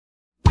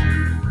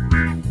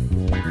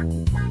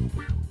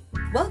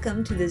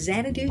Welcome to the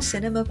Xanadu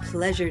Cinema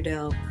Pleasure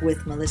Dome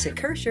with Melissa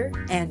Kirscher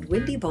and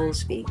Wendy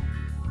Bowlesby.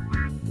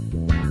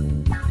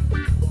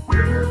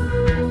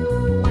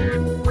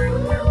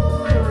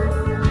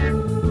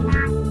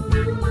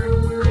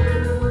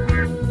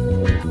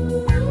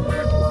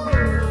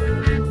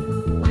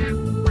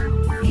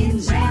 In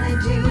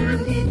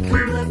Xanadu did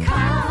Kubla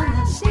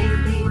Khan a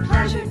stately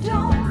pleasure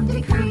dome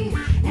decree,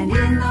 and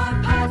in our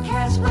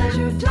podcast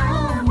Pleasure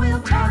Dome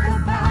we'll talk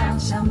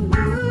about some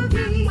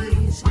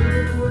movies.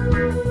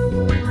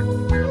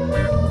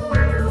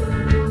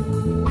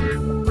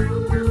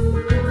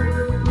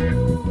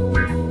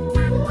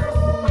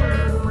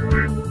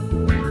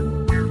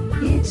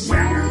 It's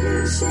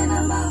Xanadu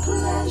Cinema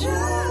Pleasure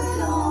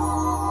Dome.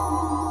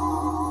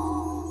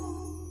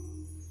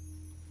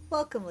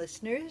 Welcome,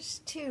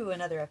 listeners, to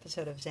another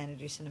episode of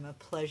Xanadu Cinema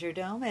Pleasure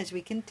Dome as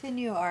we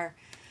continue our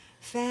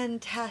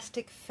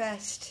Fantastic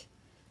Fest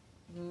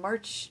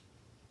March.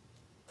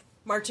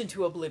 March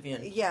into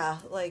oblivion. Yeah,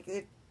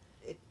 like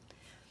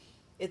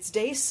It's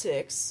day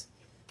 6.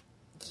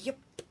 Yep.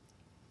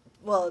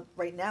 Well,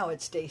 right now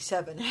it's day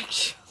 7,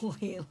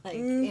 actually. Like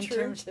in True.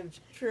 terms of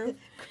True.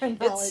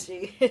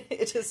 chronology.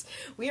 It is.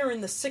 We are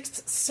in the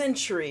 6th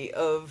century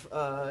of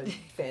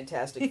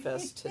Fantastic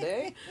Fest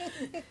today.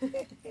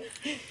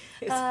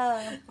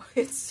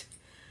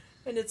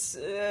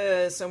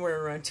 It's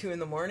somewhere around 2 in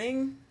the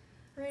morning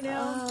right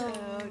now.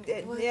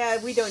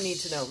 Yeah, we don't need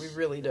to know. We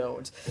really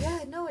don't. Yeah,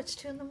 no, it's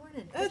 2 in the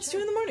morning. Oh, it's 2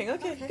 in the morning.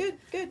 Okay,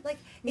 good. Like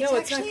No, it's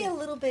it's not actually a good.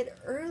 little bit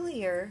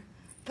earlier,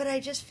 but I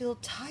just feel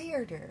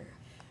tireder.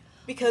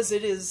 Because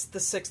it is the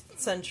 6th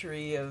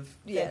century of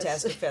Yes.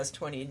 Fantastic Fest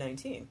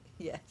 2019.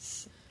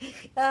 Yes.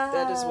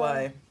 That is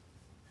why.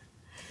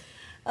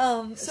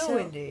 So So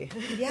windy.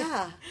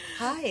 Yeah.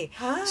 Hi.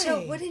 Hi.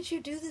 So what did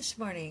you do this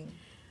morning?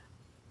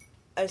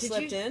 I Did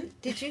slept you, in.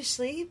 Did you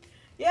sleep?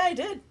 Yeah, I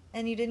did.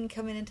 And you didn't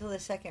come in until the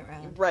second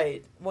round?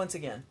 Right. Once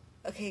again.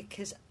 Okay,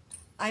 because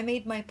I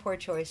made my poor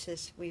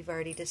choices. We've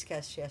already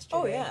discussed yesterday.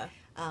 Oh, yeah.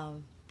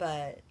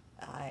 But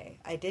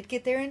I did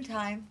get there in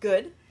time.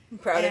 Good. I'm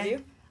proud of And-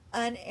 you.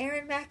 And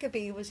Aaron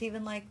Maccabee was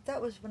even like,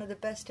 that was one of the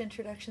best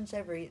introductions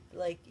ever.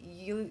 Like,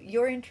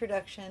 your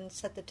introduction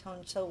set the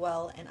tone so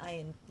well, and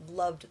I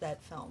loved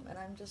that film. And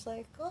I'm just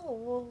like, that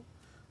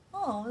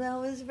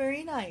was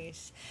very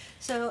nice.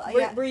 So,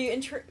 Were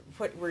you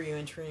what were you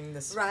entering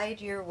this? Ride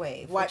Your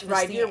Wave. Wi- which was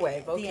Ride the- Your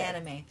Wave, okay. The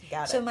anime.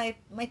 Got So it.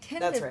 my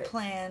tentative right.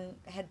 plan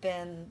had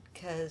been,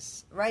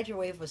 because Ride Your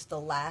Wave was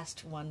the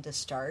last one to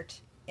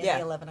start in Yeah.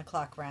 the 11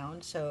 o'clock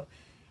round, so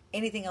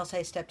anything else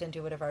I stepped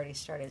into would have already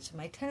started. So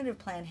my tentative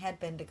plan had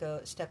been to go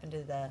step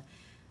into the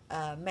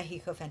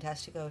Mexico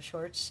Fantastico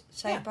Shorts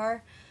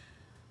sidebar.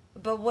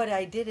 But what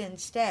I did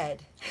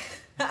instead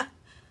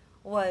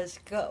was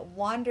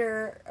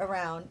wander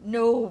around.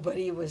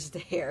 Nobody was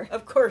there.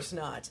 Of course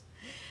not,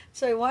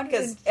 So I wandered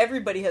because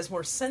everybody has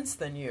more sense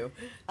than you.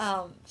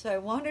 So I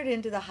wandered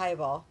into the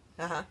highball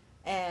Uh-huh.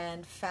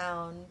 and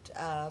found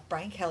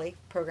Brian Kelly,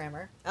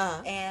 programmer,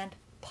 Uh-huh. and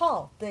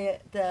Paul, the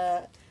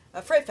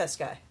Fright Fest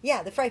guy.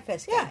 the Fright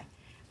Fest guy,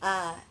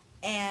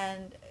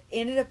 and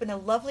ended up in a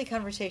lovely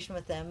conversation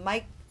with them.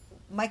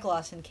 Mike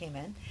Lawson came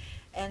in,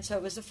 and so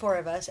it was the four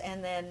of us.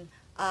 And then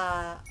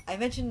I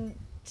mentioned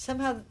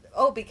somehow,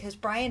 because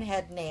Brian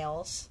had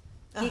nails.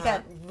 He Uh-huh.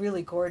 got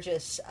really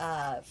gorgeous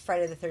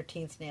Friday the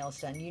 13th nails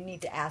done. You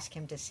need to ask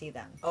him to see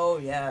them. Oh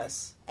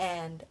yes.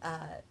 And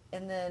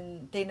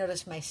then they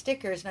noticed my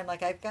stickers, and I'm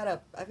like, I've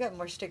got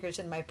more stickers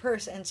in my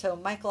purse. And so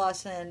Mike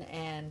Lawson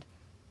and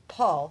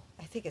Paul,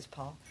 I think it's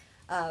Paul,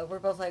 were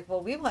both like,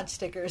 well, we want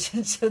stickers.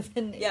 And so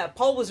then Yeah,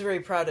 Paul was very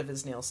proud of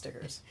his nail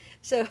stickers.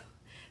 so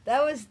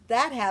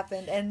that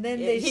happened, and then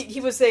He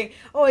was saying,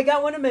 "Oh, I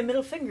got one of my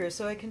middle fingers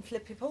so I can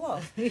flip people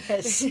off."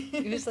 yes,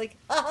 he was like,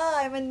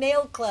 I'm a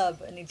nail club,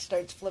 and he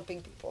starts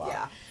flipping people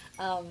off.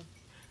 Yeah.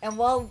 And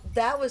while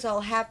that was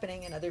all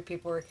happening and other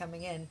people were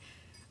coming in,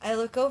 I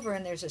look over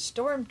and there's a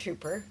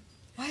stormtrooper.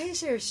 Why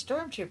is there a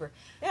stormtrooper?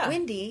 Yeah.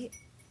 Wendy,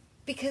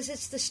 because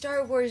it's the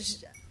Star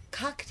Wars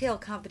cocktail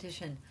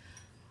competition.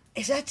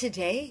 Is that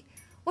today?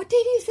 What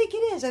day do you think it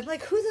is? I'm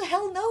like, who the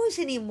hell knows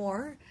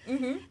anymore?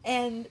 Mm-hmm.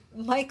 And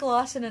Mike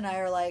Lawson and I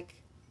are like,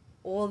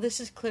 well, this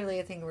is clearly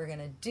a thing we're going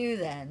to do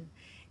then.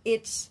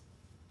 It's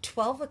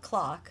 12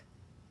 o'clock.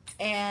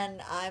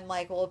 And I'm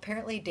like, well,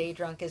 apparently day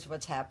drunk is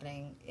what's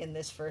happening in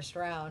this first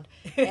round.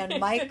 And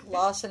Mike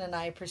Lawson and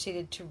I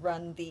proceeded to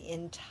run the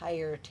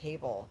entire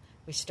table.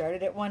 We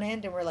started at one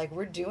end and we're like,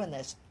 we're doing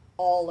this.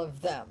 All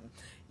of them.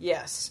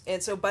 Yes.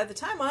 And so by the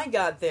time I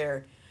got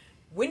there,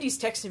 Wendy's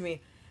texting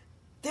me,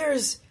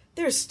 There's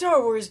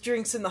Star Wars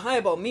drinks in the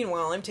highball.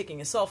 Meanwhile, I'm taking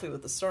a selfie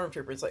with the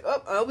stormtrooper. It's like,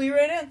 oh, I'll be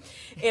right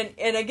in.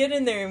 And I get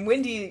in there, and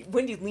Wendy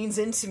leans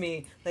into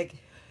me like,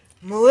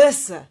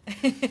 Melissa,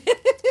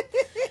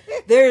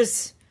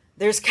 there's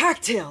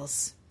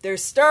cocktails.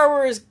 There's Star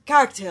Wars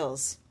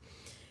cocktails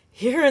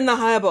here in the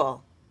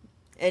highball.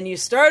 And you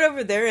start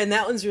over there, and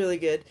that one's really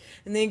good.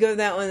 And then you go to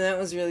that one, and that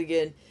one's really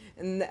good.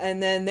 And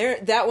then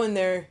that one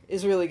there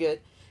is really good.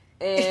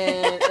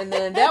 and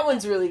then that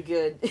one's really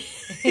good.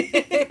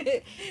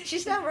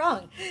 She's not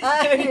wrong.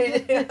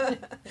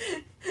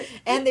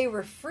 And they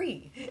were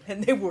free.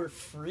 And they were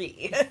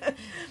free.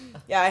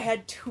 Yeah, I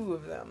had 2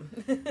 of them.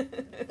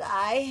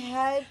 I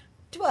had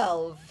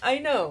 12. I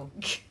know.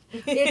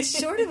 It's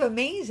sort of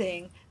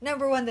amazing.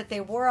 Number one, that they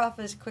wore off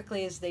as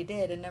quickly as they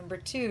did, and number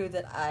two,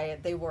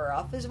 that they wore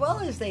off as well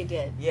as they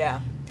did.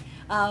 Yeah.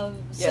 So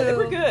Yeah, they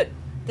were good.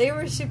 They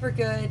were super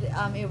good.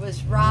 It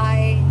was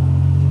rye.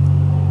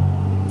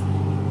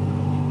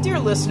 Dear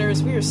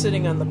listeners, we are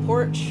sitting on the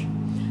porch.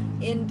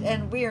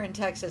 And we are in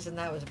Texas, and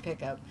that was a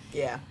pickup.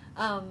 Yeah.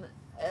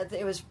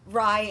 It was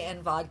rye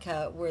and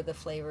vodka were the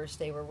flavors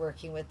they were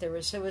working with. There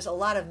was a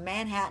lot of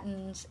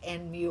Manhattans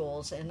and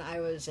mules, and I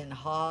was in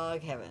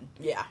hog heaven.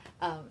 Yeah.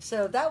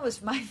 So that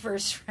was my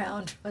first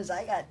round.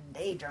 I got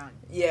day drunk.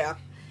 Yeah.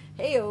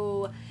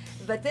 Heyo.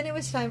 But then it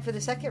was time for the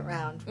second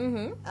round.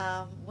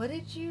 Mm-hmm. What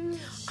did you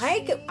see?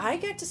 I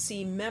got to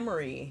see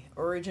Memory,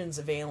 Origins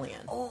of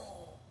Alien. Oh.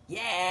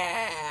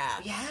 Yeah.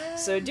 Yeah.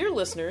 So, dear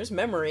listeners,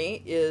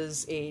 Memory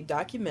is a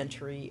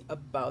documentary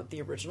about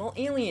the original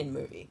Alien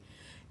movie.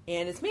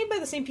 And it's made by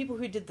the same people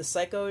who did the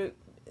Psycho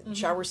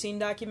shower scene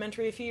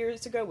documentary a few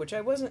years ago, which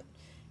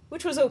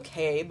was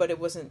okay, but it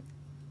wasn't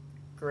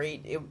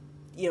great.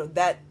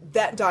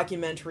 That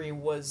documentary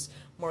was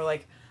more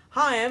like,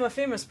 hi, I'm a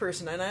famous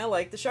person and I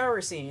like the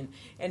shower scene,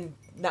 and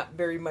not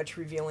very much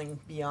revealing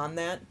beyond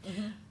that.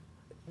 Mm-hmm.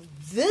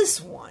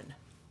 This one,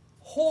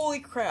 holy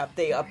crap,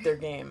 they upped their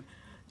game.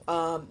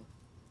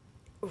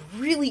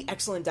 Really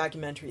excellent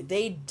documentary.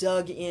 They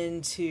dug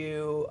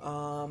into,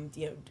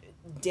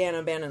 Dan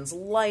O'Bannon's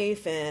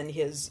life and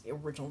his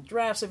original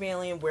drafts of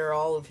Alien, where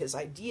all of his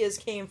ideas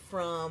came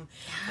from.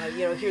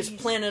 Here's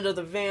Planet of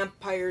the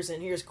Vampires,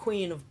 and here's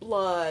Queen of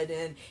Blood,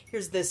 and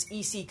here's this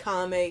EC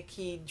comic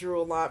he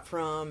drew a lot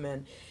from,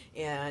 and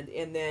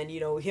then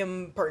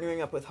him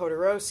partnering up with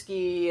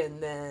Jodorowsky,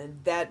 and then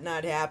that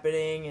not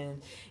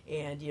happening,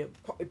 and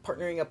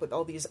partnering up with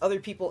all these other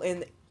people,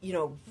 and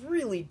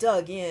really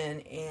dug in,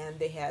 and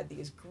they had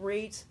these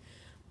great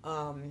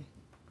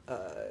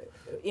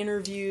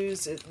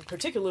interviews,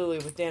 particularly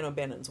with Dan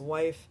O'Bannon's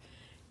wife,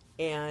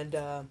 and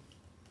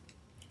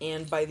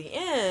by the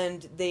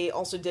end, they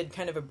also did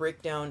kind of a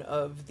breakdown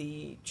of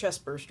the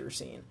chestburster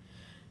scene.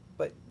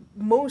 But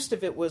most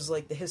of it was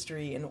like the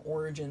history and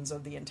origins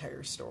of the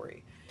entire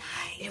story.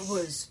 Nice. It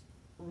was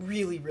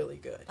really, really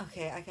good.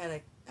 Okay, I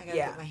gotta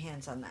get my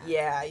hands on that.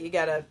 Yeah, you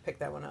gotta pick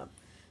that one up.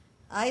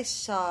 I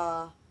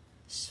saw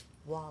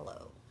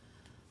Swallow.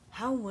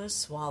 How was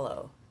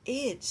Swallow?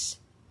 It's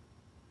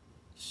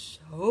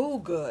so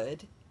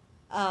good.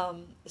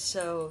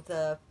 So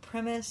the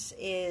premise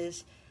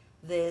is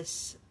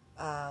this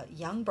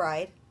young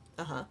bride,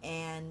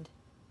 and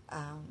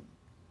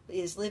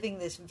is living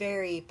this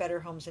very Better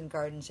Homes and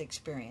Gardens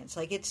experience.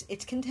 Like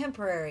it's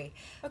contemporary,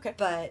 okay,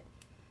 but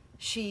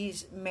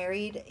she's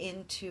married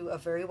into a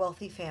very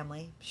wealthy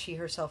family. She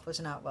herself was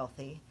not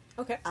wealthy.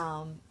 Okay,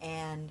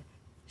 and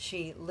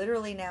she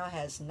literally now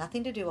has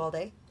nothing to do all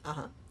day.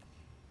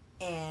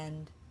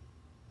 And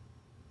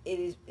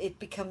it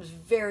becomes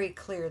very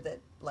clear that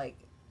like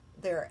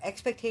there are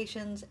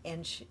expectations,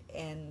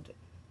 and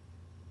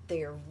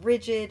they are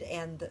rigid,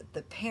 and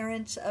the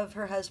parents of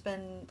her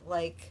husband,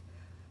 like,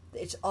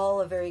 it's all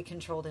a very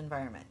controlled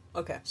environment.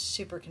 Okay,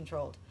 super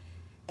controlled.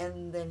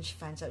 And then she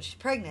finds out she's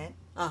pregnant,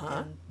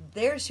 Uh-huh. and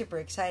they're super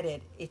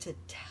excited. It's a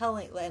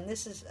telling, and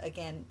this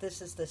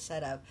is the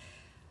setup.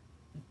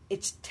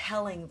 It's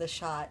telling the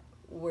shot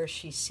where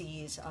she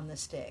sees on the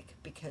stick,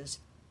 because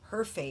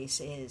her face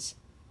is,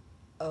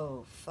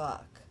 oh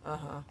fuck.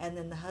 And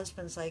then the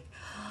husband's like,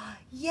 oh,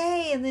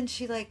 yay, and then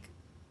she like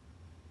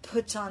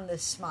puts on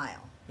this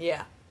smile.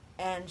 Yeah.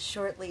 And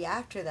shortly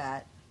after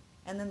that,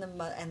 and then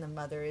the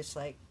mother is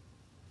like,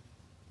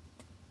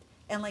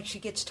 and like she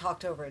gets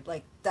talked over.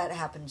 Like that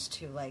happens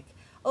too. Like,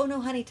 oh no,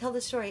 honey, tell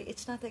the story.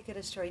 It's not that good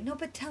a story. No,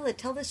 but tell it.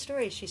 Tell the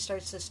story. She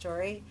starts the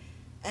story,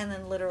 and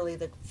then literally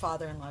the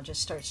father-in-law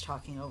just starts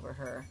talking over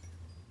her,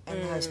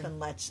 and the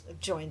husband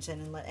joins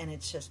in, and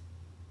it's just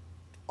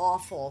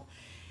awful.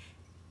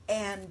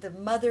 And the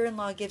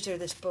mother-in-law gives her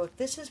this book.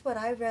 This is what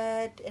I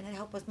read, and it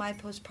helped with my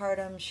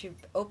postpartum. She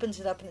opens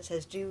it up, and it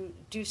says, do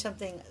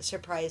something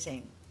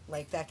surprising.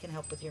 Like, that can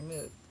help with your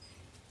mood.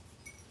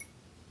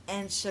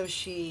 And so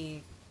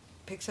she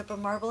picks up a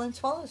marble and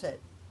swallows it.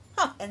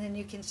 Huh. And then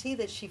you can see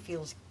that she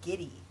feels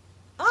giddy.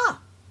 Ah,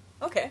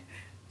 okay.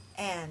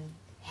 And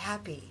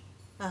happy.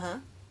 Uh-huh.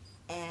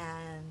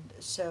 And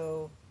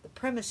so the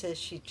premise is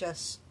she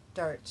just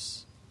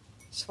starts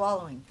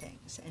swallowing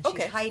things, and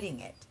she's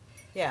hiding it.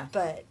 Yeah.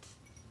 But,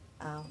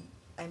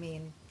 I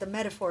mean, the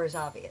metaphor is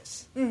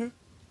obvious. Mm-hmm.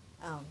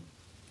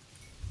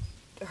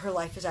 Her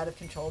life is out of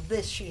control.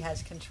 This she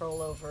has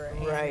control over.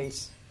 And,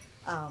 Right.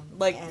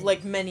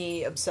 Like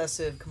many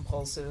obsessive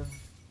compulsive.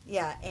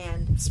 Yeah,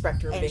 and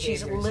spectrum and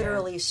she's behaviors,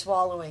 literally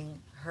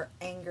swallowing her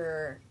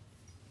anger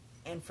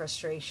and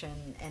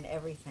frustration and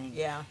everything.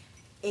 Yeah.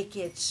 It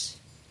gets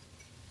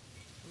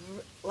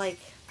like,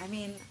 I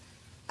mean,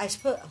 I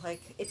suppose,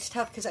 like, it's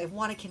tough because I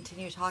want to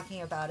continue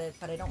talking about it,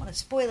 but I don't want to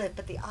spoil it.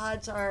 But the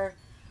odds are,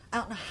 I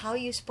don't know how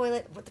you spoil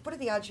it. What are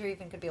the odds you're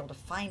even going to be able to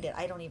find it?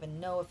 I don't even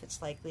know if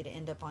it's likely to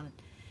end up on.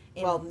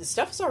 Well, the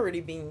stuff is already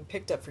being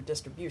picked up for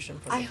distribution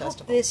from the I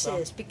festival. hope this so,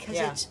 is because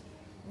yeah. it's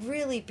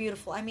really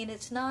beautiful. I mean,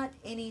 it's not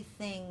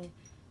anything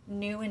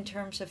new in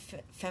terms of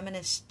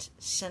feminist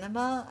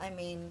cinema. I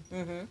mean,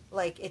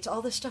 like, it's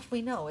all the stuff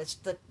we know. It's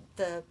the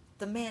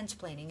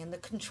mansplaining and the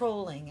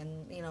controlling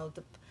and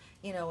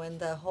and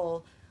the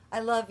whole I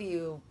love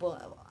you,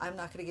 well, I'm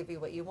not going to give you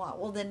what you want.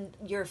 Well, then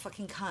you're a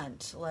fucking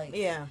cunt. Like,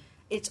 Yeah.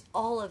 it's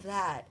all of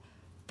that,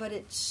 but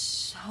it's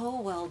so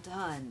well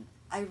done.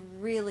 I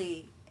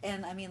really,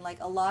 and I mean,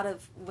 like, a lot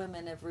of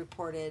women have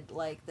reported,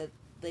 like, that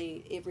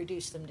it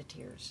reduced them to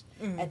tears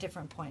at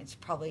different points,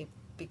 probably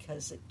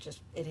because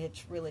it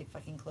hits really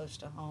fucking close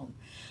to home.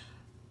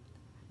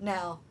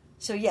 Now,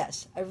 so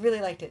yes, I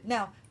really liked it.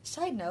 Now,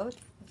 side note,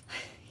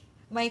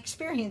 my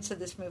experience of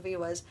this movie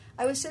was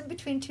I was sitting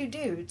between two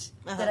dudes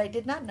that I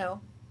did not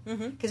know,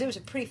 because it was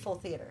a pretty full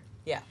theater.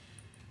 Yeah.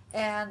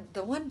 And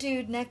the one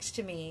dude next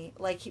to me,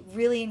 like, he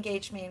really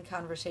engaged me in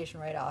conversation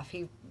right off.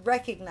 He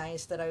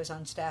recognized that I was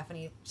on staff, and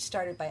he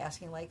started by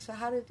asking, like, so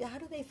how do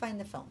they find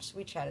the films?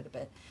 We chatted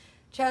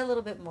a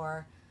little bit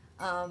more.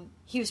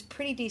 He was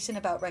pretty decent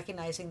about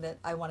recognizing that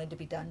I wanted to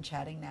be done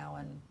chatting now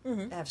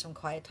and have some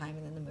quiet time,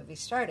 and then the movie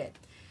started.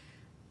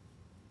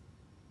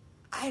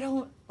 I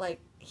don't, like,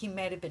 he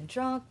might have been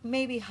drunk,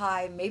 maybe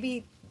high,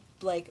 maybe,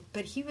 like,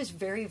 but he was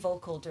very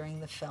vocal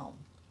during the film.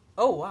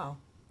 Oh, wow.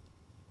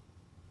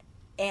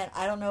 And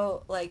I don't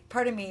know, like,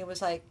 part of me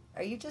was like,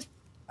 are you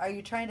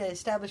trying to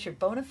establish your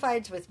bona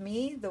fides with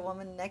me, the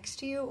woman next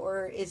to you,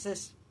 or is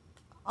this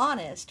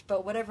honest?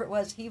 But whatever it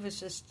was, he was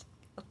just,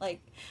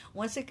 like,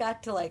 once it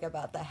got to, like,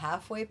 about the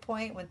halfway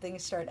point when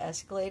things start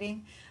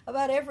escalating,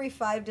 about every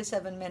 5 to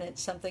 7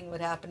 minutes something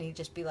would happen. He'd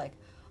just be like,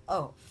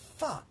 oh,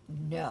 fuck,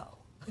 no.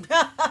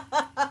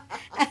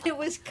 And it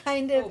was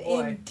kind of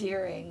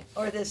endearing.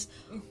 Or this,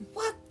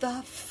 what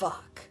the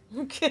fuck?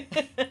 Okay.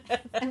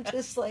 I'm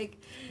just like,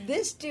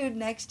 this dude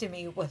next to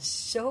me was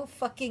so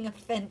fucking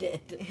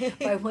offended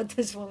by what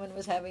this woman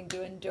was having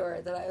to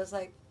endure that I was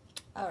like,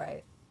 all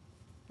right,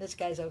 this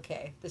guy's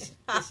okay. This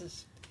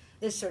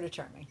is sort of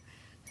charming.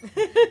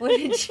 What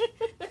did you...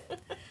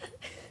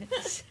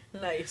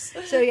 Nice.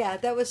 So yeah,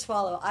 that was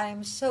Swallow. I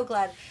am so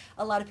glad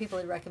a lot of people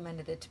had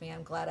recommended it to me.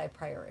 I'm glad I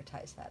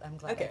prioritized that. I'm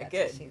glad I got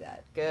to see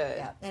that. Good.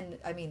 Yeah, and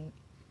I mean,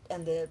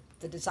 and the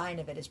design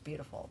of it is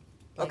beautiful.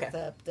 Like,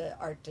 okay. The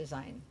art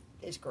design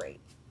is great.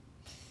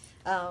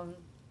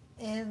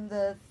 In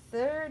the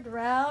third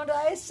round,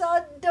 I saw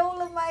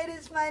Dolomite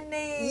Is My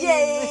Name.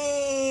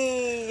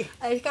 Yay!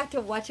 I got to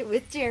watch it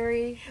with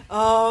Jerry.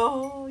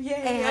 Oh, yay.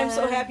 And I'm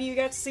so happy you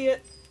got to see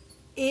it.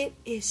 It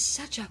is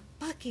such a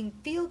fucking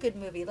feel-good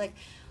movie. Like,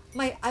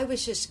 I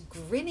was just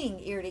grinning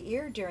ear to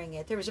ear during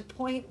it. There was a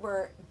point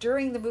where,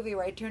 during the movie,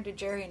 where I turned to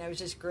Jerry and I was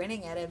just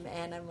grinning at him,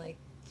 and I'm like,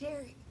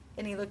 Jerry.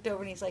 And he looked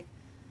over and he's like,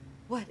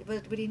 what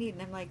do you need?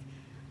 And I'm like,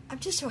 I'm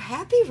just so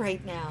happy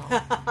right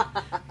now.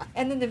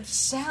 And then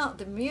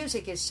the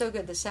music is so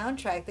good, the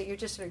soundtrack, that you're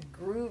just sort of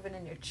grooving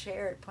in your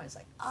chair at points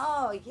like,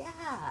 oh,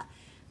 yeah.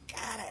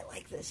 God, I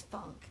like this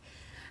funk.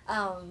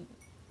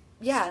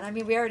 Yeah, and I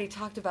mean, we already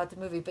talked about the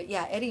movie, but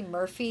yeah, Eddie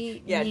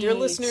Murphy. Yeah, dear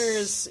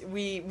listeners,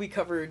 we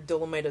covered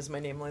Dolomite Is My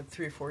Name like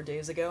 3 or 4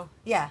 days ago.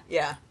 Yeah.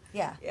 Yeah.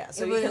 Yeah. Yeah,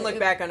 so you can look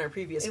back on our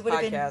previous it would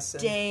have podcasts.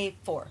 been day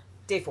 4.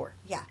 Day 4.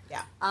 Yeah.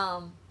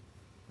 Yeah.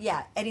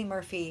 Yeah, Eddie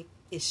Murphy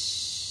is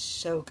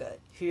so good.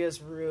 He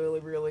is really,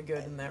 really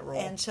good in that role.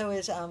 And so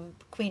is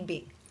Queen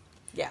Bee.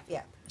 Yeah.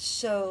 Yeah.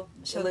 So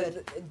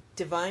good.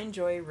 Divine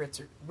Joy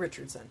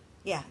Richardson.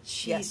 Yeah,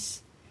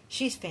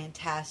 she's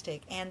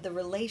fantastic. And the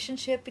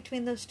relationship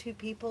between those two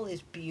people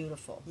is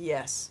beautiful.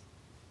 Yes.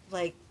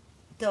 Like,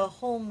 the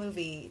whole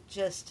movie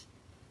just,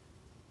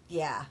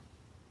 yeah.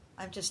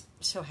 I'm just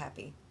so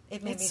happy.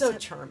 It made It's me so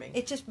charming.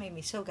 It just made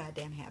me so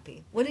goddamn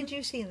happy. What did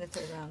you see in the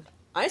third round?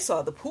 I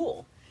saw The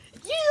Pool. You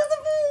saw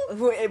The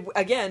Pool!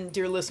 Again,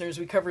 dear listeners,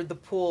 we covered The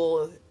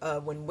Pool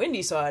when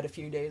Wendy saw it a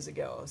few days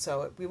ago,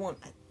 so we won't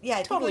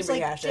totally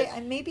rehash it.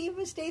 Maybe it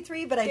was day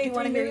 3, but I do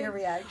want to hear your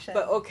reaction.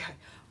 But okay.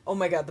 Oh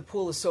my god, The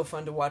Pool is so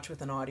fun to watch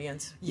with an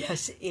audience.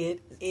 Yes,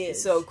 it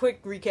is. So,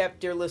 quick recap,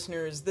 dear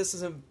listeners. This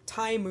is a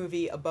Thai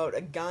movie about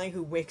a guy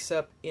who wakes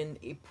up in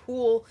a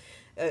pool,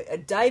 a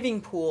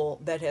diving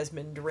pool that has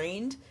been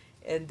drained,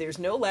 and there's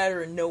no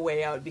ladder and no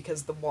way out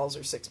because the walls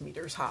are 6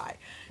 meters high.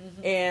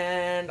 Mm-hmm.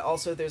 And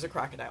also there's a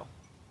crocodile.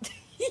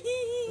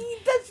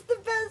 That's the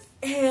best.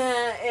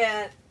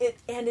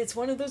 And it's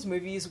one of those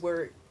movies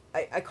where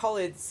I call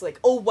it, it's like,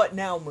 oh, what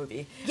now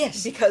movie.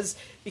 Yes.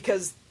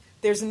 Because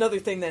there's another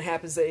thing that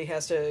happens that he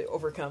has to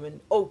overcome, and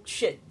oh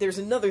shit, there's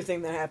another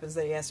thing that happens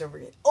that he has to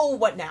overcome. Oh,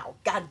 what now?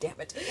 God damn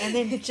it. And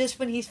then just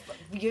when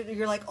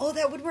you're like, oh,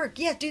 that would work.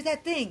 Yeah, do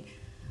that thing.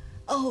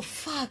 Oh,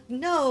 fuck,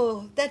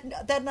 no.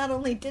 That not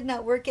only did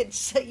not work, it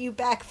set you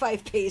back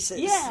 5 paces.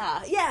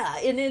 Yeah.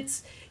 And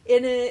it's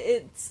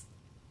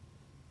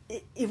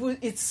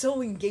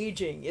so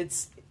engaging.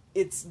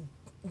 It's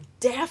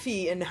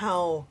daffy in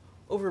how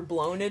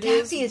overblown it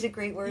is. Daffy is a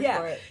great word Yeah,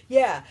 for it.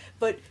 yeah,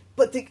 but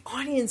the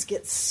audience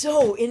gets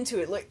so into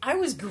it. Like, I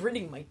was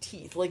gritting my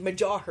teeth, like my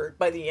jaw hurt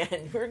by the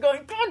end. We were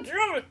going, God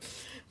damn it!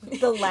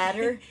 The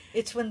ladder.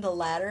 It's when the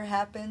ladder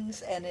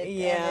happens, and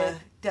it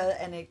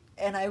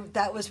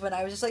that was when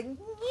I was just like,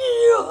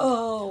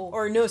 no.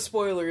 Or no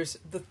spoilers.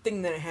 The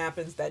thing that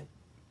happens that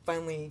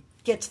finally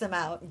Gets them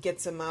out.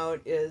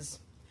 is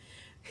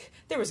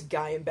there was a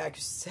guy in back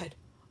who said,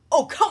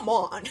 "Oh, come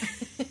on."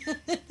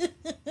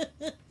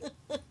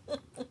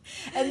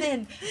 And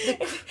then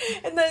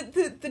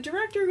the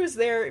director was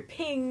there,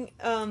 Ping.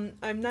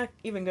 I'm not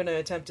even going to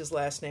attempt his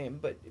last name,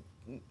 but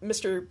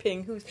Mr.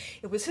 Ping,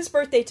 it was his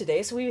birthday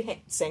today, so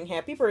we sang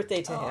happy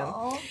birthday to him.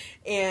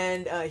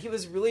 And he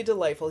was really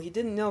delightful. He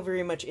didn't know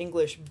very much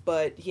English,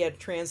 but he had a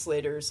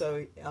translator,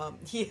 so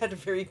he had a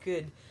very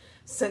good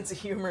sense of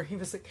humor. He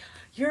was like,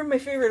 "You're my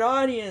favorite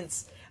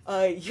audience.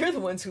 You're the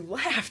ones who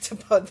laughed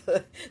about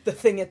the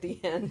thing at the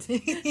end."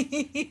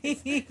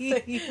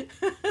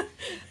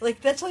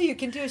 Like, that's all you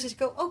can do is just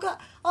go, oh God,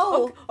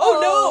 no,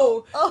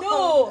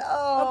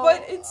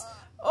 but it's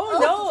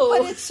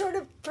but it's sort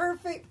of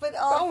perfect, but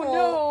awful. Oh,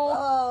 no.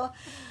 Oh.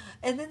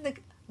 And then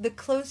the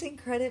closing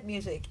credit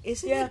music,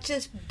 isn't it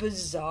just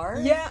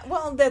bizarre? Yeah,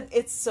 well,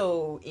 it's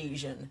so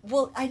Asian.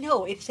 Well, I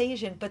know it's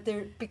Asian, but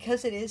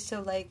because it is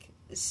so like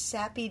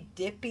sappy,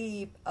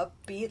 dippy,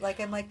 upbeat. Like,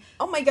 I'm like,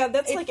 oh my God,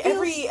 that's like feels...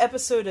 every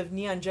episode of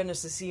Neon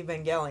Genesis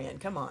Evangelion.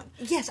 Come on.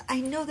 Yes,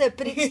 I know that,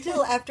 but it's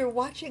still, after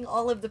watching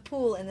all of the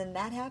pool and then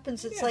that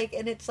happens, it's like,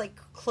 and it's like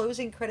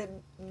closing credit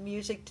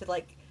music to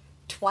like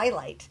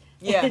Twilight.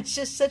 Yeah, and it's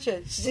just such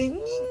a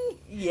zing.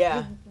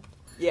 Yeah.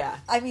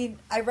 I mean,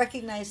 I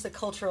recognize the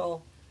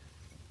cultural.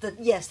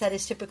 Yes, that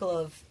is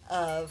typical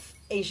of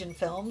Asian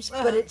films,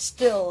 but it's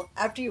still,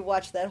 after you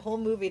watch that whole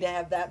movie, to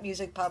have that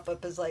music pop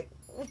up is like,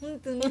 what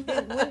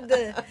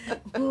the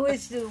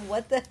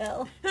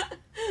hell?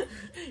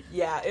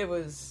 Yeah, it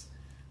was.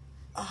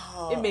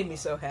 Oh, it made me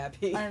so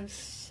happy. I'm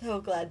so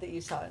glad that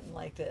you saw it and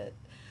liked it.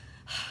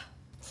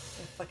 The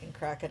fucking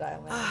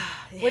crocodile man.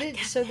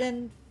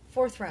 Then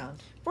fourth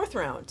round. Fourth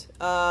round.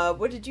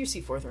 What did you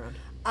see? Fourth round.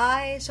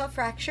 I saw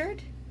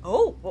Fractured.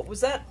 Oh, what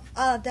was that?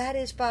 That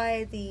is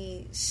by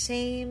the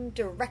same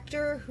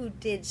director who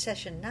did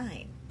Session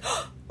 9.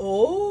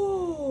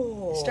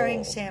 Oh,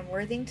 starring Sam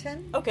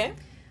Worthington. Okay.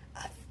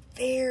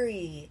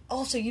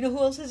 Also, you know who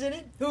else is in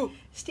it? Who?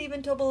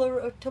 Stephen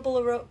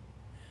Toblerone.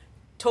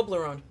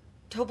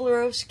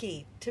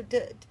 Tobolowsky.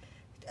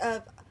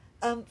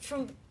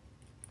 From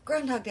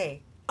Groundhog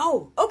Day.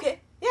 Oh, okay.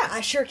 Yeah. I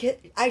sure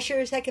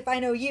as heck if I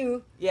know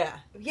you. Yeah.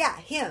 Yeah,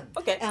 him.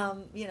 Okay.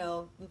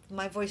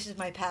 My voice is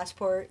my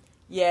passport.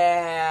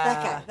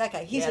 Yeah. That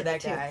guy. He's in that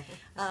it too. Guy.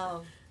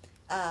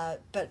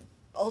 But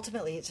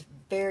ultimately, it's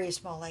very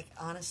small. Like,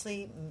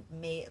 honestly,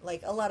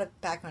 like a lot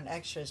of background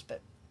extras, but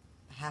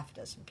half a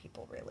dozen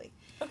people really.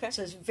 Okay.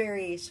 So it's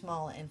very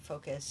small and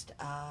focused.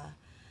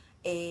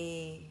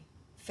 A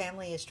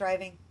family is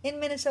driving in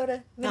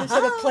Minnesota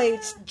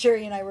plates.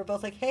 Jerry and I were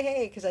both like,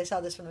 hey, because I saw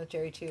this one with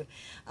Jerry too.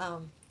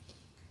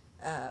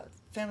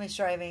 Family's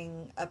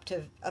driving up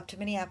to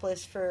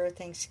Minneapolis for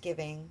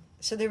Thanksgiving.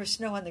 So there was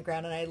snow on the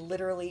ground, and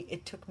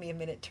it took me a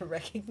minute to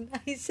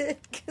recognize it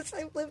because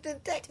I've lived in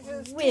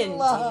Texas too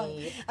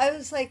long. I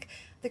was like,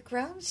 the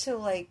ground's so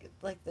like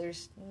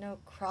there's no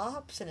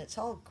crops and it's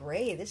all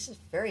gray. This is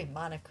very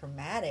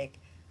monochromatic.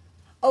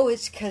 Oh,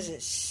 it's because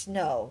it's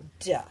snow.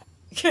 Duh.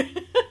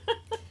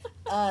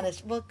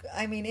 Honest. Well,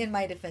 I mean, in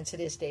my defense, it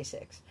is day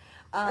 6.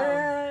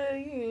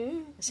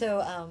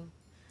 So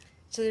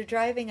they're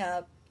driving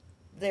up.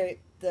 The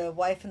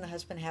wife and the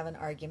husband have an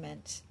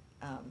argument.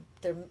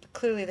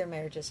 Clearly their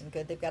marriage isn't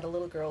good. They've got a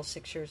little girl,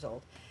 6 years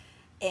old,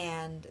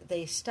 and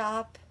they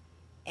stop.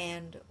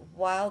 And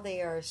while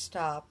they are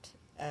stopped,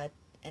 an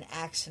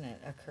accident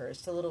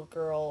occurs. The little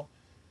girl,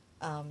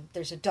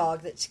 there's a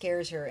dog that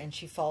scares her, and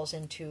she falls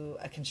into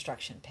a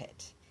construction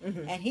pit.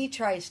 Mm-hmm. And he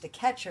tries to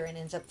catch her and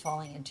ends up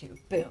falling into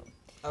boom.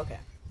 Okay.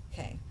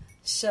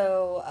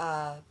 So,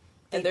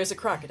 and there's a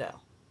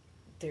crocodile.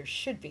 There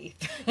should be.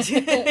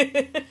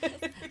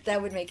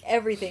 That would make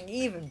everything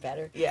even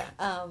better. Yeah.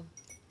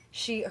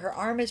 Her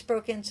arm is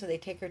broken, so they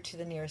take her to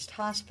the nearest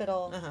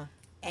hospital. Uh-huh.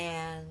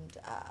 And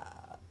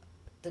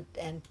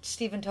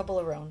Stephen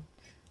Toblerone,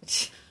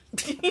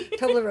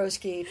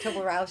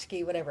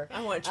 Tobolowsky, whatever.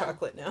 I want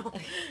chocolate now.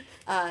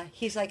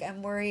 He's like,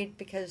 I'm worried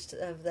because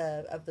of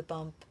the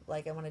bump.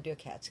 Like, I want to do a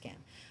CAT scan.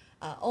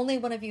 Only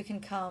one of you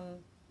can come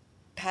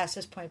past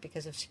this point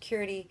because of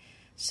security.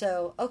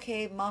 So,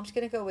 okay, Mom's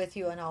going to go with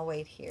you, and I'll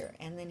wait here.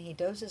 And then he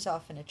dozes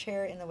off in a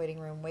chair in the waiting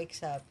room,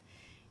 wakes up,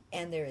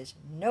 and there is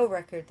no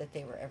record that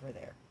they were ever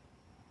there.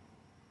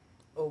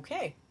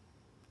 Okay.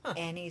 Huh.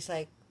 And he's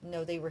like,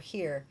 no, they were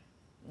here.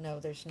 No,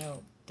 there's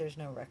no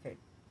record.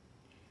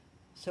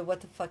 So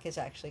what the fuck is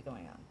actually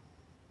going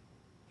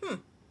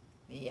on?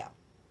 Yeah.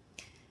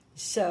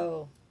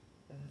 So,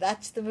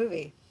 that's the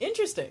movie.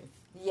 Interesting.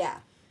 Yeah.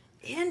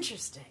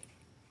 Interesting.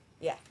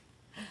 Yeah.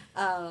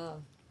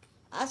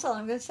 That's all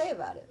I'm going to say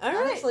about it. All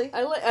honestly.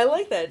 right. I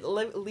like that.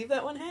 Leave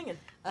that one hanging.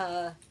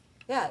 It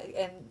Yeah,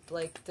 and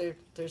like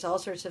there's all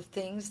sorts of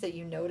things that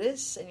you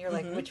notice, and you're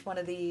like, which one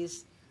of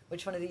these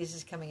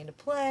is coming into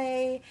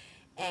play,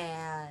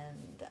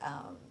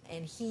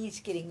 and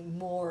he's getting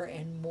more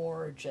and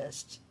more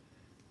just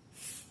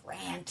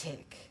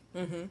frantic,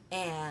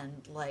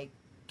 and like,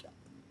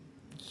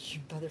 you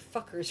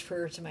motherfuckers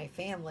refer to my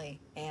family,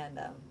 and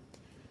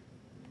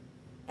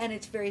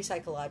it's very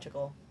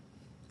psychological.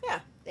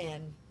 Yeah.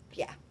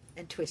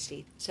 And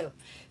twisty. So,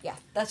 yeah,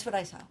 that's what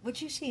I saw. What'd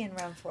you see in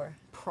round 4?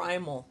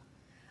 Primal.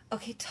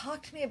 Okay,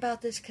 talk to me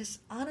about this, because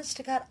honest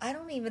to God, I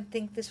don't even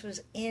think this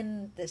was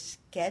in the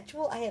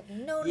schedule. I have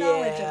no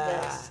knowledge of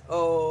this.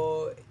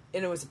 Oh,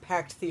 and it was a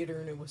packed theater,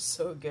 and it was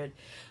so good.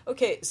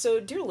 Okay, so,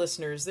 dear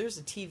listeners, there's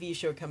a TV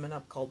show coming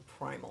up called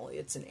Primal.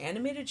 It's an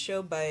animated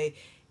show by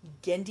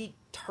Genndy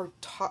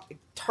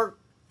Tartakovsky.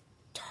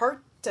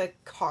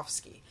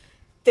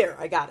 There,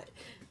 I got it.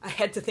 I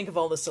had to think of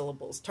all the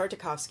syllables.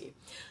 Tartakovsky.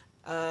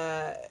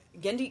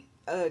 Genndy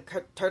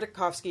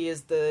Tartakovsky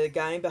is the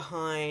guy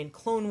behind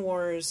Clone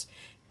Wars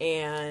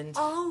and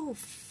oh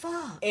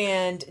fuck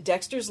and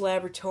Dexter's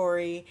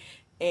Laboratory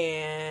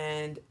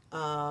and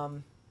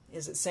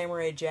is it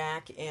Samurai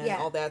Jack and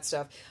all that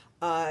stuff.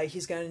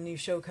 He's got a new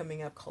show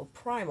coming up called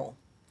Primal,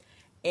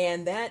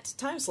 and that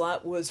time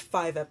slot was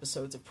 5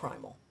 episodes of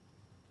Primal.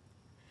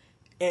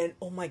 And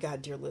oh my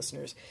God, dear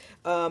listeners,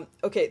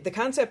 okay, the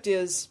concept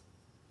is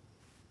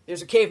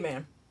there's a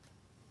caveman.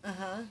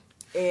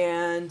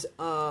 And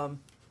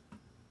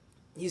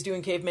he's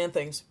doing caveman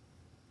things.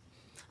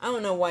 I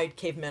don't know why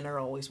cavemen are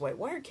always white.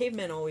 Why are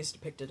cavemen always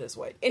depicted as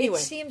white? Anyway.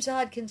 It seems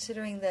odd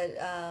considering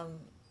that,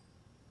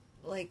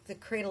 like, the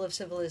cradle of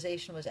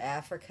civilization was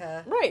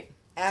Africa. Right.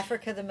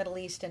 Africa, the Middle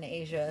East, and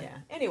Asia. Yeah.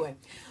 Anyway.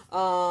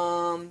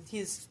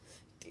 He's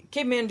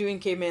caveman doing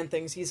caveman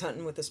things. He's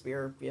hunting with a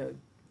spear,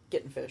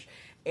 getting fish.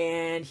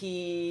 And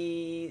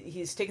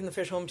he's taking the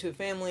fish home to a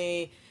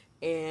family,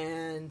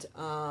 and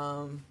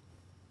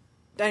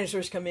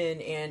dinosaurs come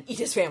in and eat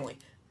his family.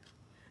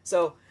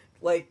 So,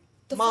 like,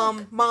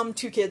 mom,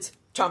 2 kids,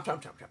 chomp,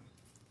 chomp, chomp, chomp.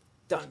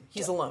 Done.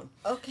 He's alone.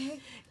 Okay.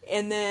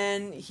 And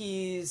then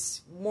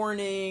he's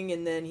mourning,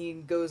 and then he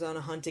goes on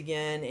a hunt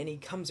again, and he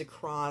comes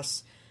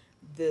across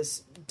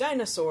this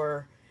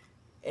dinosaur,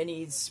 and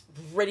he's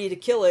ready to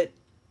kill it,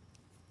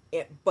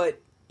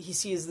 but he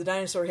sees the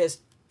dinosaur has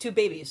 2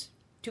 baby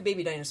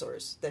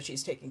dinosaurs that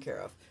she's taking care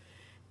of.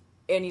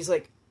 And he's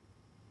like,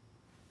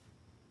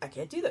 I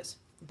can't do this.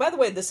 By the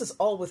way, this is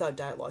all without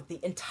dialogue. The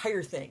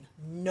entire thing,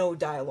 no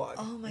dialogue.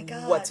 Oh my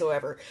God.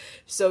 Whatsoever.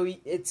 So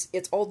it's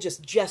all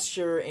just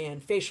gesture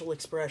and facial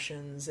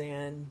expressions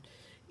and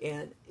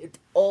it's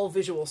all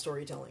visual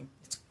storytelling.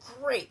 It's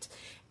great.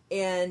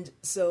 And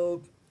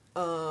so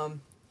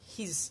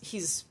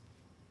he's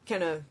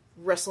kind of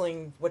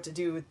wrestling what to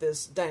do with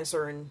this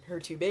dinosaur and her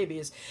 2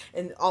 babies,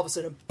 and all of a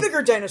sudden a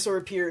bigger dinosaur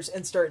appears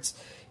and starts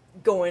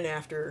going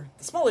after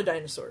the smaller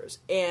dinosaurs,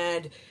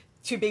 and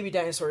 2 baby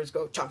dinosaurs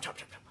go chomp, chomp,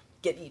 chomp, chomp,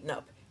 get eaten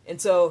up. And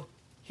so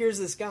here's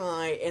this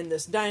guy and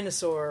this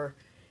dinosaur,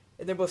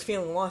 and they're both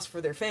feeling lost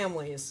for their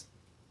families,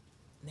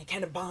 and they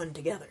kind of bond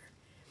together.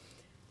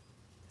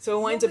 So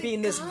it winds up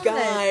being this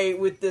guy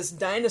with this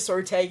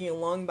dinosaur tagging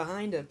along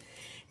behind him.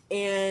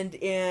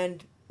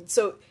 And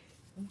so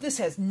this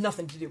has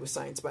nothing to do with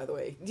science, by the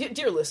way.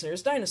 Dear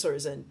listeners,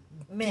 dinosaurs and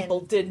people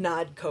did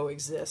not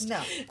coexist.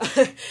 No.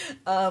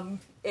 And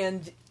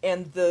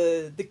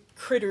the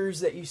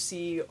critters that you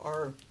see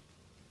are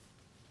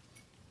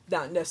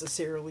not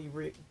necessarily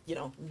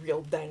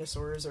real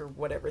dinosaurs or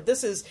whatever.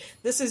 This is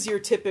your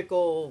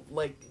typical,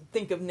 like,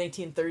 think of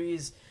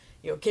 1930s,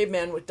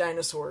 caveman with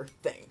dinosaur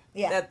thing.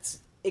 Yeah. That's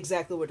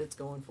exactly what it's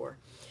going for.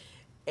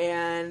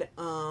 And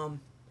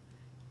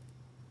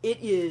it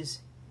is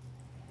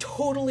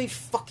totally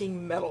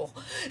fucking metal.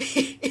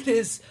 It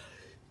is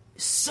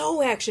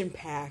so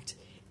action-packed.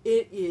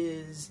 It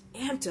is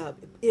amped up.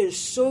 It is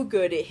so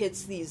good. It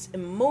hits these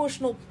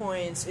emotional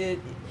points.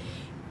 And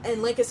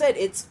like I said,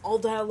 it's all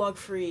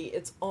dialogue-free.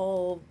 It's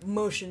all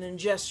motion and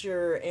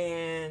gesture,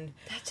 and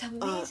that's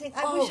amazing.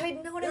 I wish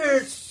I'd known it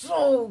was... It's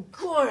so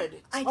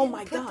good. I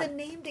didn't put the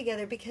name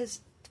together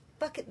because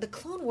the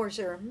Clone Wars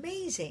are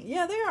amazing.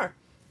 Yeah, they are.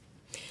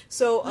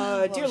 So,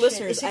 dear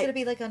listeners... Is it going to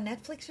be like on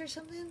Netflix or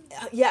something?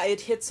 Yeah,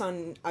 it hits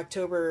on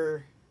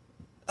October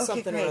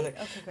something or other.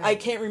 Okay, great. I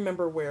can't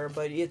remember where,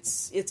 but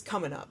it's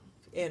coming up.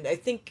 And I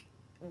think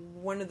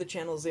one of the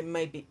channels, it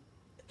might be...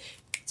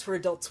 It's for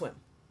Adult Swim.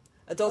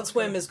 Adult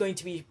Swim is going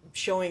to be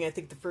showing, I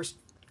think, the first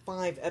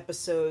 5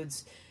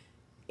 episodes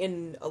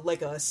in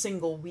a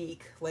single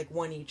week, like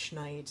one each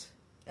night.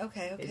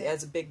 Okay. It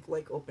has a big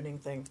opening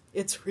thing.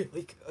 It's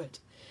really good.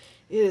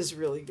 It is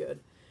really good.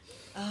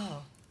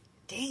 Oh,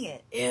 dang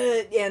it!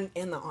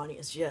 And the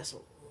audience just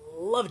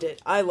loved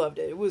it. I loved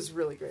it. It was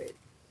really great.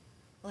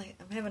 Like,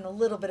 I'm having a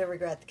little bit of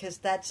regret because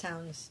that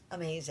sounds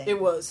amazing. It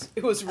was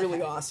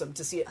really awesome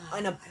to see it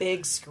on a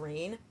big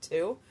screen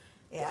too.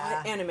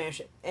 Yeah,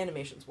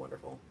 animation's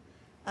wonderful.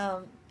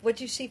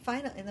 What'd you see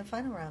in the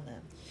final round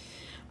then?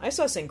 I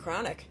saw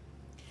Synchronic.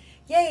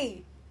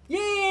 Yay!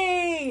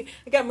 Yay!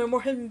 I got my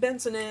Moorhead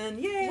Benson in.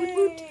 Yay! Woot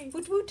woot,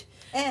 woot woot.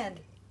 And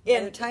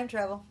time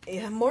travel.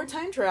 Yeah, more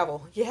time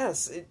travel.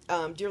 Yes.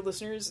 Dear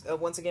listeners,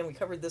 once again, we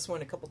covered this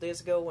one a couple days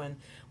ago when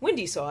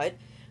Wendy saw it.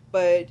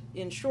 But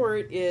in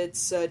short,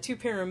 it's two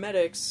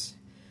paramedics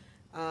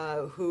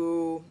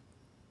who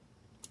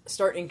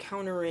start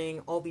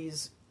encountering all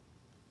these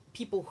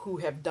people who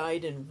have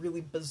died in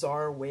really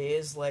bizarre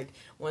ways. Like,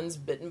 one's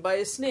bitten by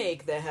a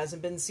snake that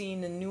hasn't been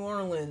seen in New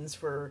Orleans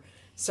for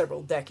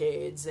several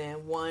decades,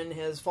 and one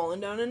has fallen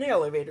down an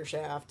elevator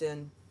shaft,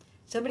 and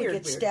Somebody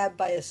gets stabbed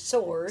by a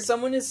sword.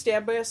 Someone is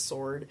stabbed by a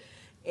sword,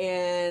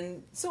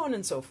 and so on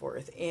and so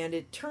forth. And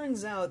it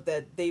turns out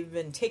that they've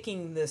been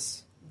taking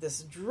this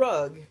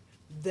drug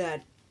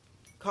that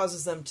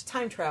causes them to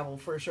time travel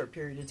for a short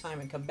period of time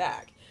and come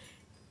back.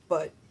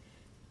 But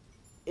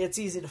it's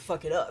easy to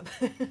fuck it up.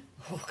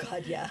 Oh,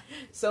 God, yeah.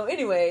 So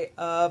anyway,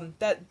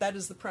 that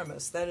is the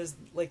premise. That is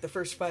like the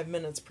first 5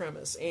 minutes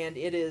premise. And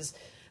it is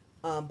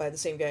by the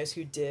same guys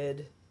who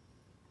did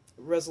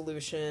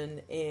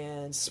Resolution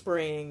and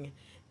Spring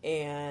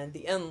and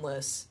The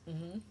Endless.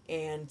 Mm-hmm.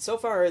 And so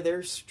far,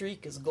 their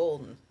streak is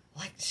golden.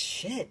 Like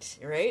shit.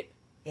 Right?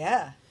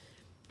 Yeah.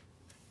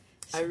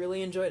 I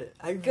really enjoyed it.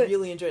 Good.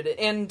 Really enjoyed it.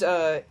 And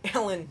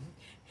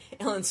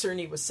Alan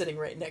Cerny was sitting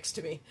right next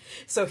to me,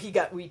 so he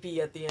got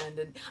weepy at the end.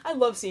 And I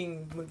love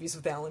seeing movies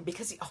with Alan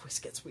because he always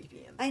gets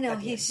weepy. I know,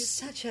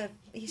 he's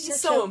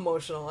so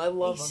emotional. I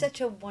love him. He's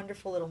such a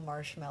wonderful little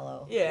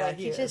marshmallow. Yeah, like,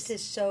 he just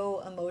is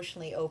so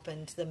emotionally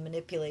open to the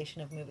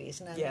manipulation of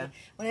movies. And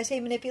when I say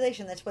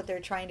manipulation, that's what they're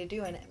trying to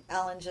do. And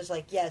Alan's just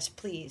like, yes,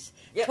 please,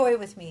 toy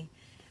with me.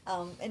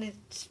 And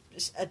it's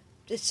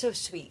so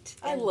sweet.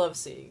 I love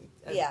seeing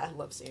that.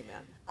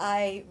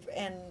 I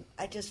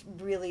just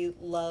really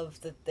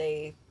love that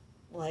they,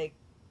 like,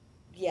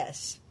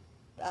 yes,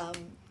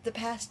 the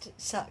past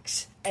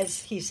sucks,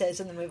 as he says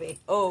in the movie.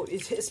 Oh,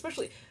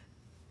 especially,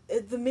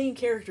 the main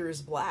character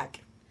is black.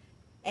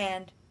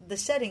 And the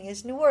setting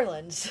is New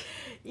Orleans.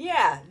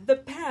 Yeah, the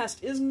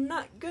past is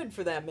not good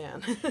for that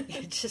man.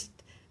 He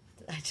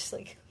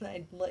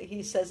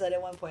says that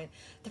at one point,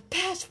 the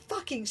past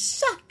fucking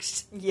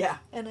sucks! Yeah.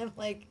 And I'm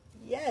like,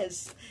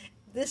 yes,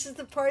 this is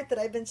the part that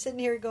I've been sitting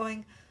here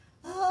going,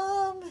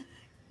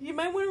 you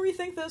might want to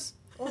rethink this.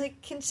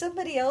 Like, can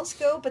somebody else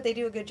go? But they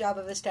do a good job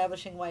of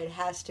establishing why it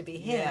has to be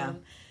him. Yeah.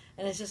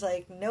 And it's just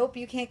like, nope,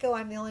 you can't go.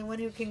 I'm the only one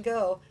who can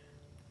go.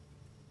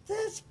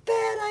 That's a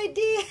bad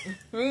idea.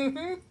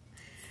 Mm-hmm.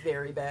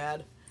 Very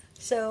bad.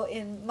 So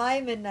in my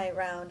midnight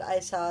round, I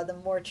saw the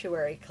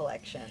Mortuary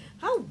Collection.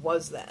 How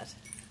was that?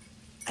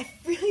 I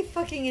really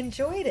fucking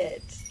enjoyed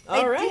it.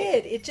 All right. I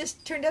did. It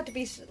just turned out to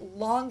be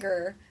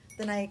longer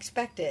than I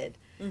expected.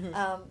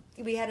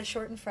 Mm-hmm. We had a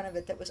short in front of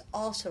it that was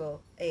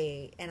also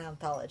an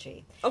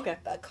anthology. Okay.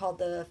 Called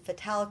the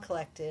Fatale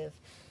Collective,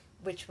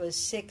 which was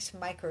 6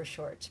 micro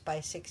shorts by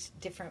 6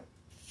 different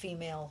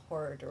female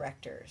horror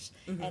directors.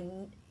 Mm-hmm.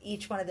 And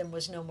each one of them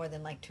was no more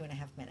than like 2.5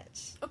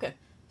 minutes. Okay.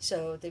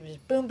 So they was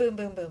boom, boom,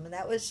 boom, boom. And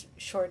that was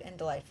short and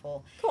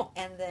delightful. Cool.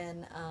 And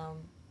then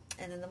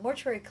the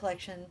Mortuary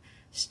Collection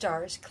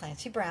stars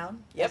Clancy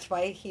Brown. Yep. That's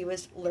why he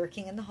was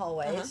lurking in the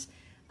hallways.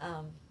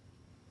 Uh-huh.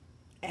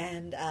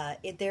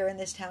 They're in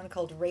this town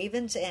called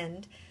Raven's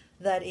End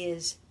that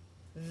is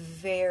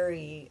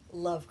very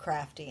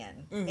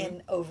Lovecraftian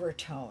in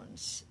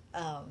overtones.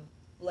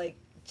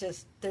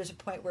 There's a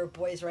point where a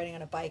boy's riding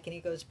on a bike and he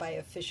goes by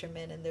a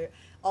fisherman, and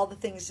all the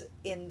things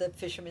in the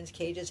fisherman's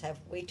cages have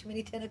way too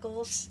many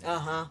tentacles.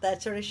 Uh-huh.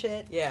 That sort of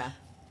shit. Yeah.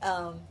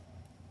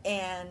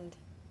 And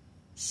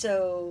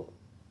so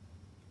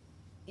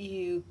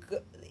he's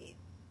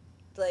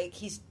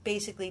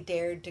basically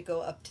dared to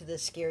go up to the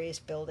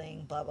scariest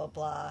building, blah, blah,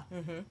 blah.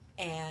 Mm-hmm.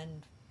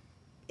 And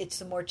it's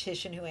the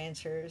mortician who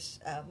answers.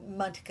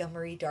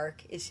 Montgomery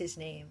Dark is his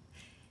name.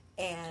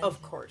 And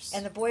of course.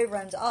 And the boy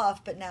runs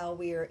off, but now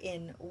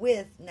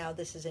now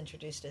this has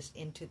introduced us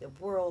into the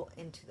world,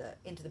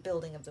 into the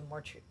building of the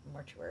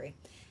mortuary,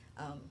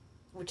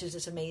 which is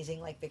this amazing,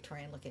 like,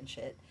 Victorian looking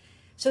shit.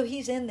 So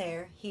he's in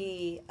there.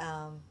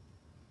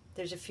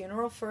 There's a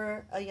funeral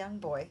for a young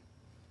boy.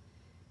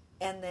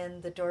 And then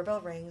the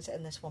doorbell rings,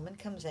 and this woman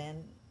comes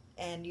in,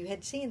 and you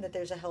had seen that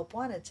there's a help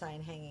wanted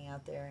sign hanging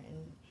out there.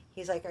 And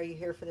he's like, "Are you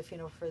here for the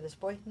funeral for this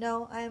boy?"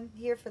 "No, I'm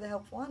here for the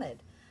help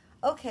wanted."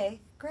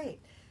 "Okay,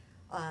 great.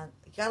 You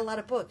got a lot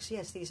of books."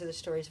 "Yes, these are the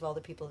stories of all the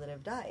people that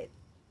have died."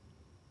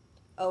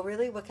 "Oh,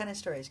 really? What kind of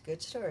stories?"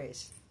 "Good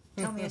stories."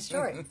 "Tell me a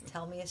story."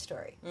 "Tell me a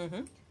story."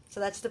 Mm-hmm.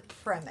 So that's the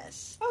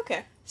premise.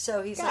 Okay.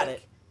 So he's got like,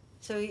 it.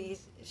 So he's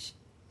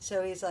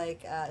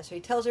like, so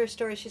he tells her a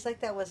story. She's like,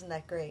 "That wasn't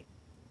that great."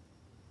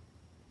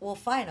 "Well,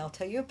 fine, I'll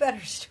tell you a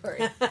better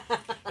story."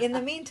 "In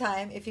the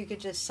meantime, if you could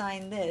just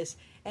sign this."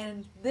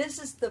 And this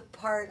is the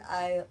part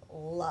I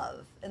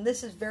love. And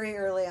this is very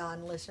early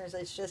on, listeners.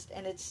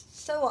 It's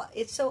so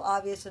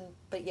obvious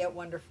but yet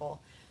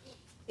wonderful.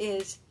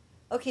 Is,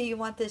 okay, you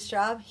want this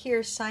job?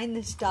 Here, sign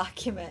this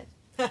document.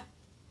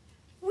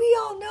 we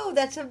all know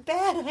that's a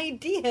bad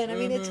idea. And I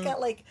mean, it's got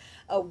like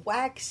a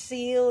wax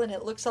seal and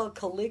it looks all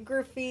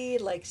calligraphy,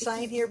 like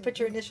sign here, put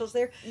your initials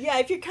there. Yeah,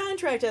 if your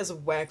contract has a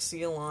wax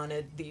seal on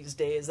it these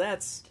days,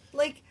 that's...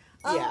 Like,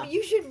 Yeah.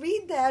 you should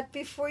read that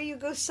before you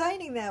go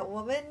signing that,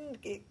 woman,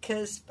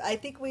 because I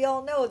think we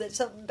all know that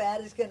something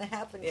bad is going to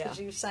happen because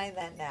you signed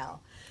that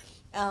now.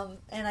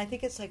 And I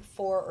think it's like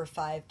 4 or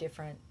 5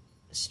 different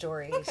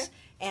stories. Okay.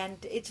 And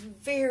it's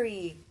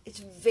very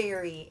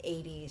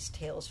 80s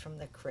Tales from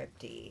the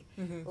Crypt-y.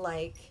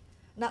 Like,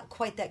 not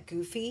quite that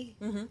goofy,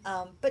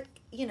 but,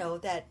 you know,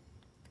 that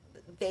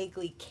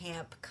vaguely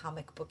camp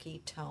comic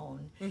booky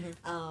tone.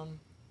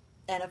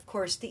 And of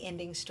course, the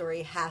ending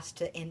story has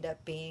to end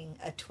up being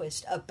a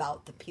twist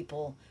about the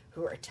people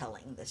who are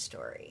telling the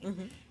story.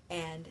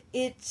 And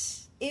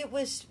it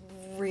was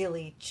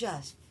really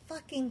just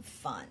fucking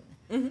fun.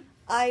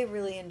 I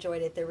really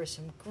enjoyed it. There were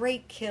some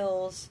great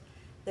kills.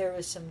 There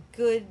was some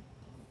good...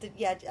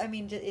 Yeah, I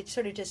mean, it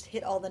sort of just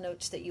hit all the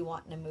notes that you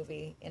want in a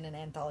movie, in an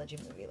anthology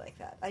movie like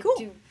that. I Cool.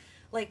 do,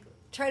 like,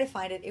 try to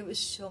find it. It was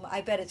so... I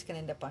bet it's going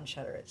to end up on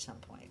Shudder at some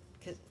point.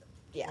 Because...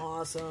 Yeah.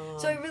 Awesome.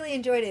 So I really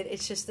enjoyed it.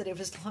 It's just that it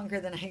was longer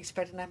than I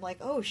expected. And I'm like,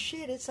 oh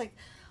shit, it's like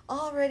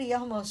already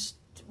almost,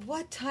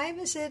 what time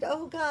is it?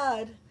 Oh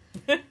God.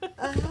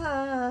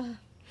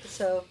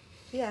 So,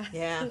 yeah.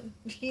 Yeah.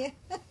 Yeah.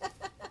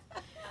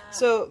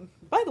 So,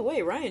 by the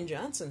way, Ryan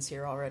Johnson's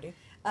here already.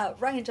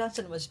 Ryan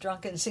Johnson was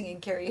drunk and singing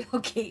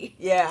karaoke.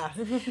 Yeah.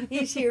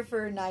 He's here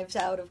for Knives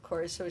Out, of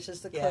course, which is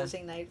the Yeah.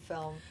 closing night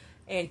film.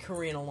 And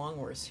Karina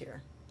Longworth's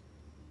here.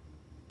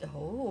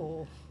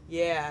 Oh.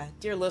 Yeah,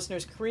 dear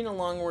listeners, Karina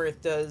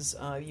Longworth does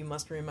You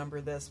Must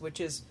Remember This, which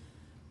is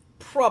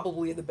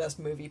probably the best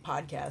movie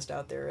podcast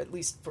out there, at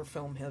least for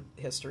film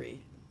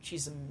history.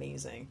 She's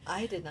amazing.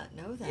 I did not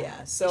know that.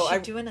 Yeah, so is she I-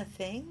 doing a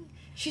thing?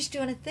 She's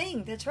doing a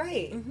thing, that's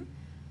right.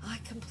 I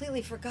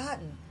completely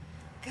forgotten.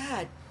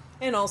 God.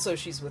 And also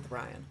she's with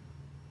Ryan.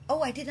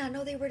 Oh, I did not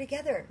know they were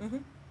together.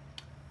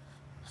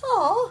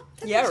 Oh,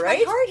 that Yeah, makes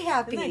right? my heart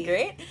happy. Isn't that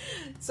great?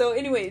 So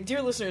anyway,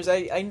 dear listeners,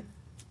 I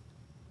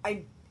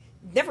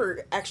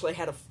never actually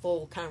had a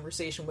full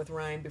conversation with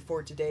Ryan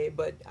before today,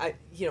 but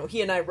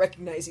he and I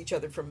recognize each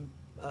other from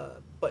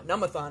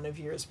Butnumathon of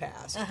years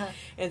past,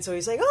 and so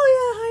he's like, "Oh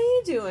yeah, how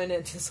you doing?"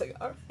 And it's like,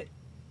 "All right,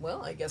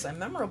 well, I guess I'm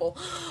memorable."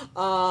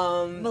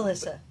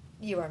 Melissa,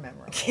 you are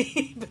memorable.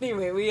 But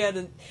anyway, we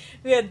had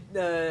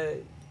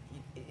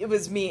it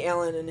was me,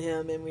 Alan, and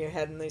him, and we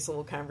had a nice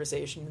little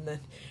conversation,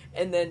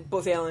 and then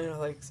both Alan and I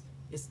were like,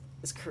 "Is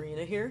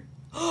Karina here?"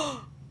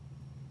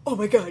 Oh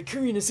my God,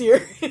 Karina's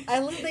here! I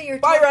love that you're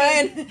Bye,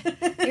 talking,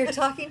 Ryan. You're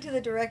talking to the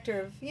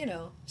director of,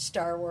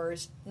 Star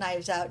Wars,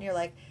 Knives Out, and you're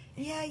like,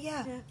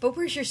 yeah. But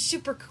where's your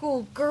super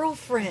cool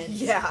girlfriend?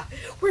 Yeah,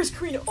 where's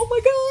Karina? Oh my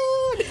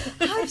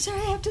God! I'm sorry,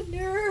 I have to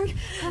nerd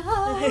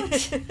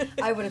out.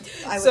 I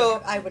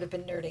would have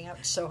been nerding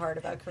out so hard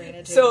about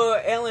Karina too.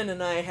 So Alan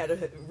and I had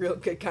a real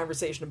good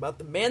conversation about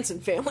the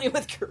Manson family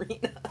with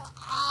Karina.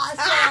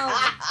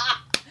 Awesome!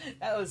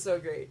 That was so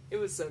great. It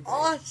was so great.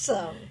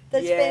 Awesome!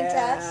 That's Yeah.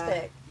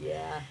 fantastic.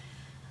 Yeah.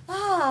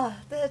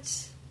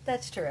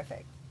 That's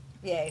terrific.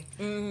 Yay.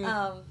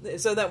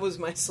 So that was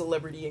my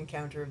celebrity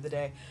encounter of the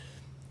day.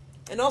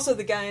 And also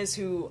the guys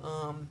who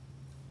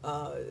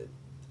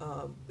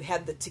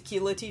had the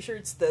tequila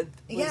t-shirts,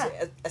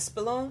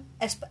 Espelon?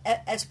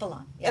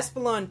 Espelon. Yeah.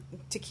 Espelon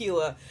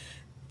tequila.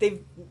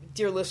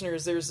 Dear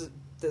listeners, there's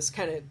this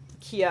kind of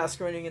kiosk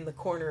running in the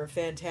corner of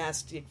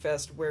Fantastic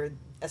Fest where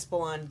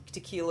Espelon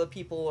tequila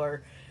people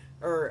are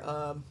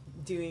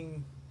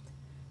doing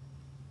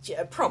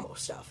promo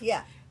stuff.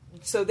 Yeah.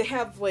 So they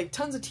have like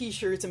tons of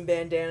t-shirts and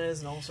bandanas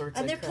and all sorts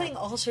And of they're crap. playing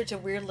all sorts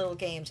of weird little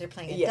games. They're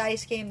playing a Yeah.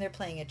 dice game. They're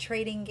playing a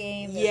trading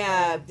game. they're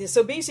Yeah.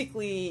 So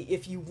basically,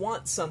 if you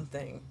want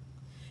something,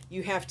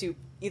 you have to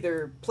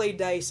either play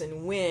dice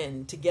and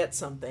win to get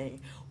something,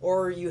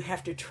 or you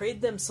have to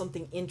trade them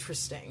something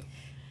interesting.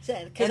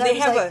 playing- And they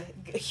have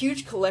a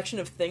huge collection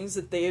of things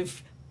that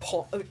they've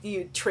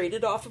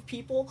traded off of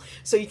people,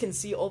 so you can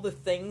see all the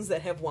things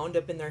that have wound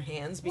up in their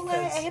hands. Because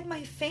Well, I had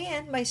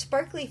my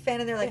sparkly fan,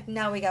 and they're like,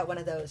 "Now we got one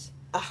of those."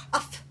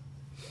 Uff.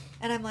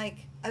 And I'm like,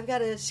 "I've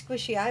got a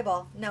squishy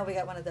eyeball. Now we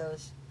got one of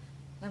those."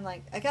 And I'm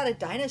like, "I got a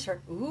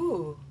dinosaur.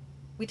 Ooh,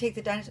 we take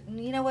the dinosaur.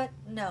 You know what?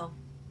 No,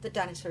 the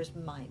dinosaur's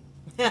mine."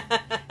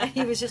 And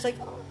he was just like,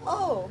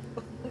 "Oh."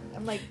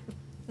 I'm like,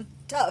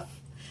 "Tough."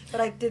 But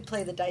I did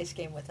play the dice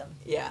game with him.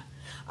 Yeah,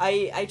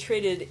 I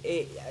traded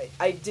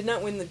I did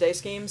not win the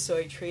dice game, so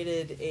I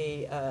traded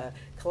a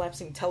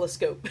collapsing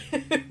telescope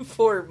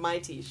for my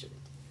T-shirt.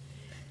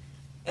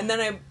 And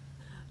then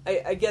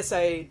I guess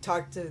I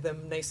talked to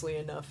them nicely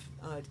enough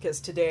because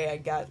today I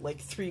got like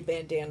 3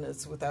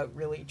 bandanas without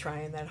really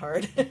trying that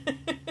hard.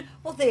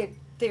 Well, they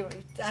were.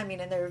 I mean,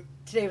 and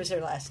today was their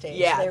last stage.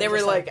 Yeah, they were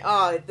just like,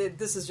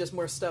 this is just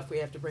more stuff we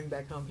have to bring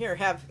back home. Here,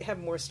 have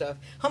more stuff.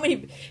 How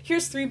many?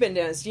 Here's 3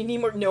 bandanas. Do you need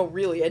more? No,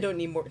 really, I don't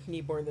need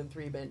more than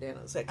 3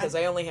 bandanas because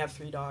I only have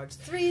 3 dogs.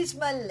 3's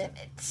my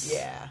limit.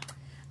 Yeah,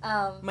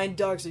 my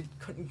dogs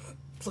couldn't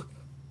look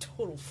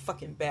total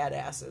fucking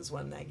badasses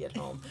when I get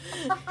home.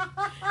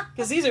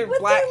 Because these are With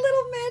black. their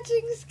little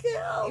matching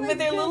skill. With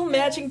their little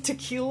matching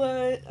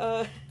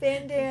tequila.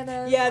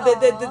 Bandanas. Yeah,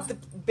 Aw. the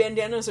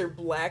bandanas are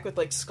black with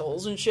like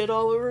skulls and shit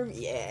all over them.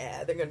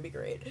 Yeah, they're gonna be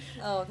great.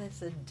 Oh,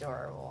 that's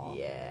adorable.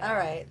 Yeah. All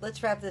right,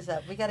 let's wrap this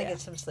up. We got to Yeah. get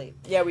some sleep.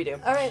 Yeah, we do.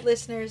 All right,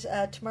 listeners,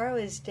 tomorrow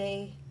is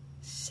day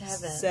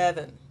 7.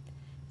 7.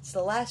 It's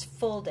the last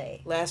full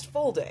day Last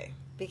full day.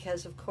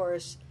 because, of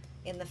course,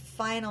 on the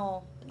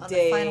final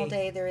Day.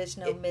 day, there is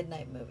no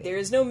midnight movie. There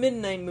is no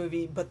midnight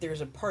movie, but there's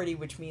a party,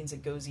 which means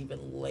it goes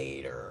even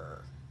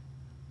later.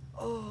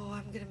 Oh,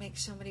 I'm going to make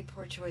so many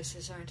poor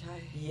choices, aren't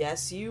I?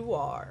 Yes, you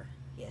are.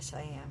 Yes,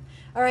 I am.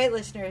 All right,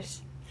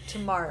 listeners,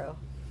 tomorrow.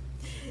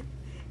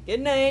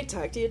 Good night.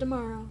 Talk to you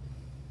tomorrow.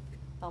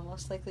 I'll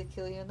most likely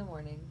kill you in the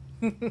morning.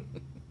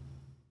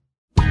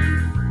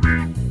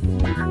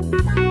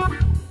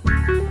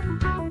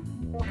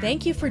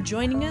 Thank you for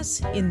joining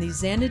us in the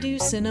Xanadu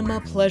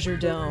Cinema Pleasure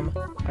Dome.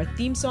 Our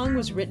theme song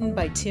was written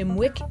by Tim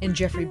Wick and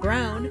Jeffrey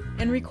Brown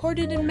and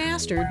recorded and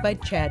mastered by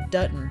Chad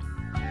Dutton.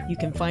 You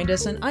can find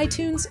us on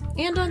iTunes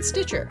and on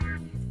Stitcher.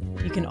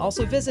 You can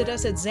also visit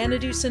us at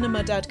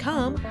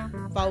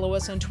xanaducinema.com, follow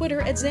us on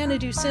Twitter at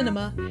Xanadu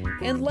Cinema,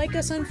 and like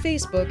us on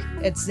Facebook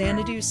at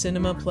Xanadu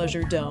Cinema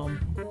Pleasure Dome.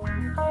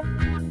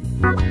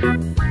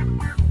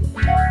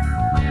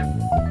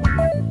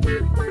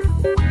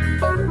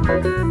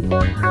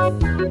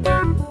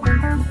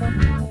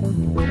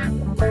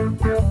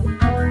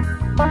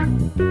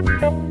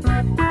 Thank you.